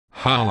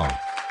Hello.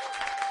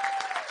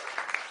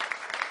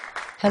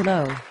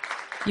 Hello.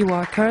 You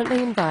are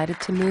currently invited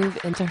to move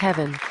into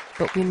heaven,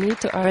 but we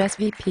need to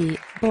RSVP,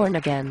 born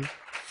again.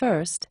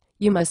 First,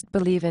 you must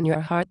believe in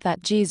your heart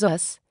that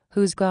Jesus,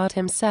 who's God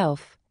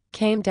himself,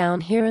 came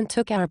down here and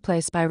took our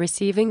place by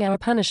receiving our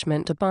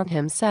punishment upon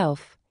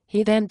himself.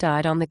 He then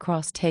died on the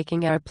cross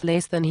taking our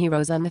place, then he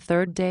rose on the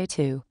third day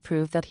to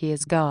prove that he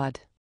is God.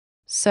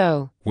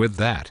 So, With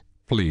that,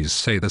 please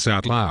say this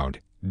out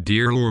loud.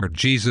 Dear Lord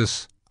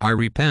Jesus, I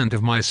repent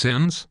of my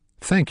sins.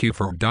 Thank you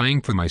for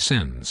dying for my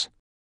sins.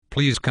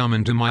 Please come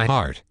into my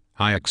heart.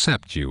 I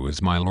accept you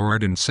as my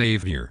Lord and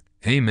Savior.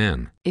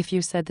 Amen. if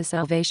you said the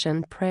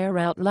salvation prayer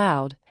out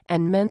loud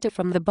and meant it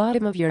from the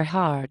bottom of your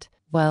heart,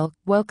 well,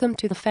 welcome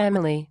to the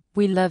family.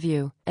 We love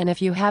you. And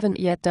if you haven't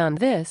yet done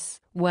this,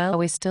 well,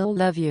 we still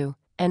love you.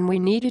 And we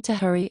need you to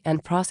hurry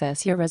and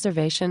process your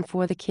reservation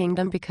for the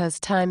kingdom because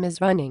time is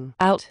running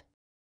out.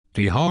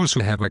 To those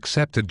who have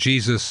accepted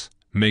Jesus,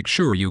 make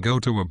sure you go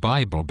to a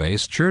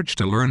Bible-based church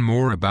to learn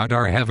more about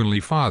our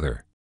Heavenly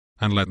Father.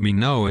 And let me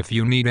know if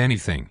you need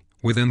anything.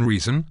 Within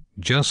reason,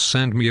 just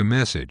send me a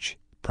message.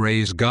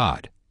 Praise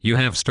God, you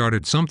have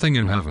started something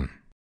in heaven.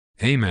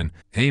 Amen,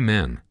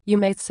 amen. You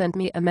may send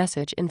me a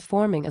message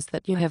informing us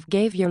that you have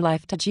gave your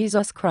life to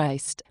Jesus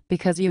Christ,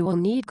 because you will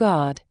need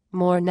God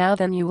more now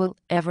than you will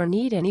ever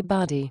need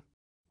anybody.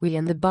 We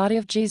in the body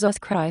of Jesus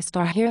Christ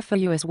are here for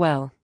you as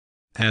well.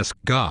 Ask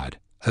God,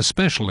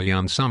 especially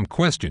on some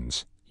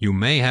questions you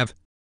may have.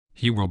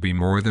 He will be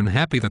more than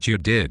happy that you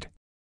did.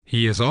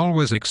 He is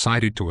always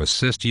excited to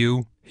assist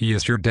you. He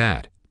is your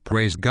dad.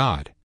 Praise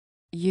God.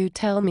 You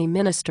Tell Me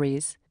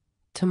Ministries.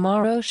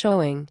 Tomorrow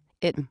showing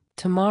it.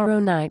 Tomorrow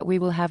night we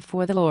will have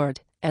For the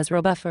Lord,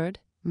 Ezra Bufford,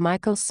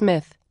 Michael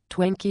Smith,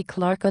 Twinkie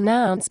Clark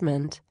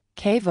announcement,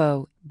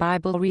 Cavo,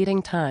 Bible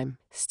reading time,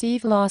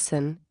 Steve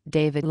Lawson,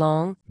 David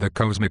Long, The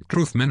Cosmic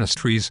Truth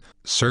Ministries,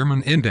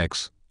 Sermon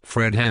Index,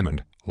 Fred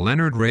Hammond,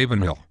 Leonard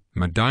Ravenhill,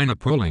 Medina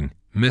Pulling,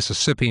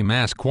 Mississippi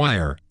Mass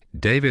Choir,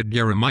 David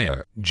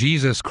Jeremiah,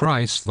 Jesus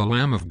Christ the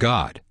Lamb of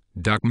God,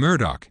 Doc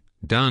Murdoch,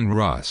 Don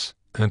Ross,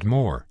 and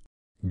more.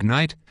 Good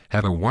night,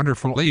 have a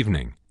wonderful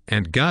evening,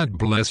 and God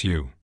bless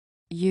you.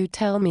 You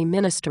Tell Me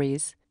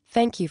Ministries.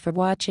 Thank you for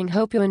watching.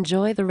 Hope you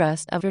enjoy the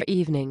rest of your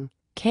evening.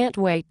 Can't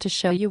wait to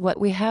show you what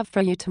we have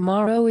for you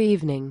tomorrow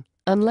evening,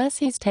 unless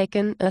he's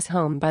taken us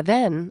home by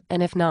then,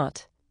 and if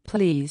not,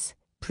 please,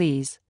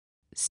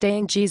 stay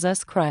in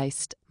Jesus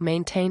Christ,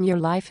 maintain your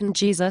life in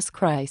Jesus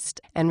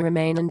Christ, and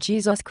remain in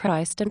Jesus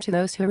Christ. And to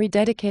those who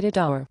rededicated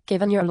or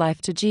given your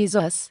life to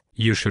Jesus,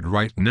 You should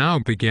right now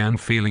begin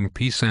feeling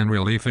peace and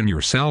relief in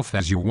yourself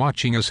as you're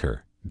watching us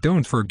here.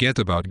 Don't forget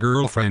about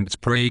Girlfriends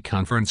Pray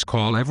conference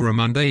call every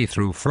Monday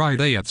through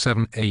Friday at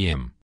 7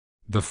 a.m.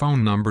 The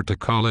phone number to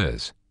call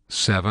is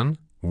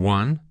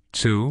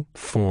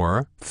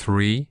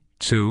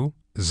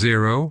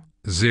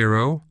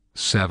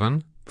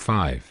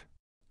 71243200075.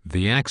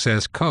 The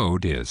access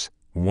code is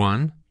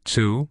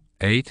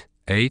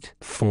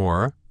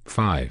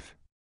 128845.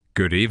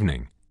 Good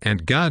evening,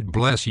 and God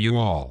bless you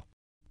all.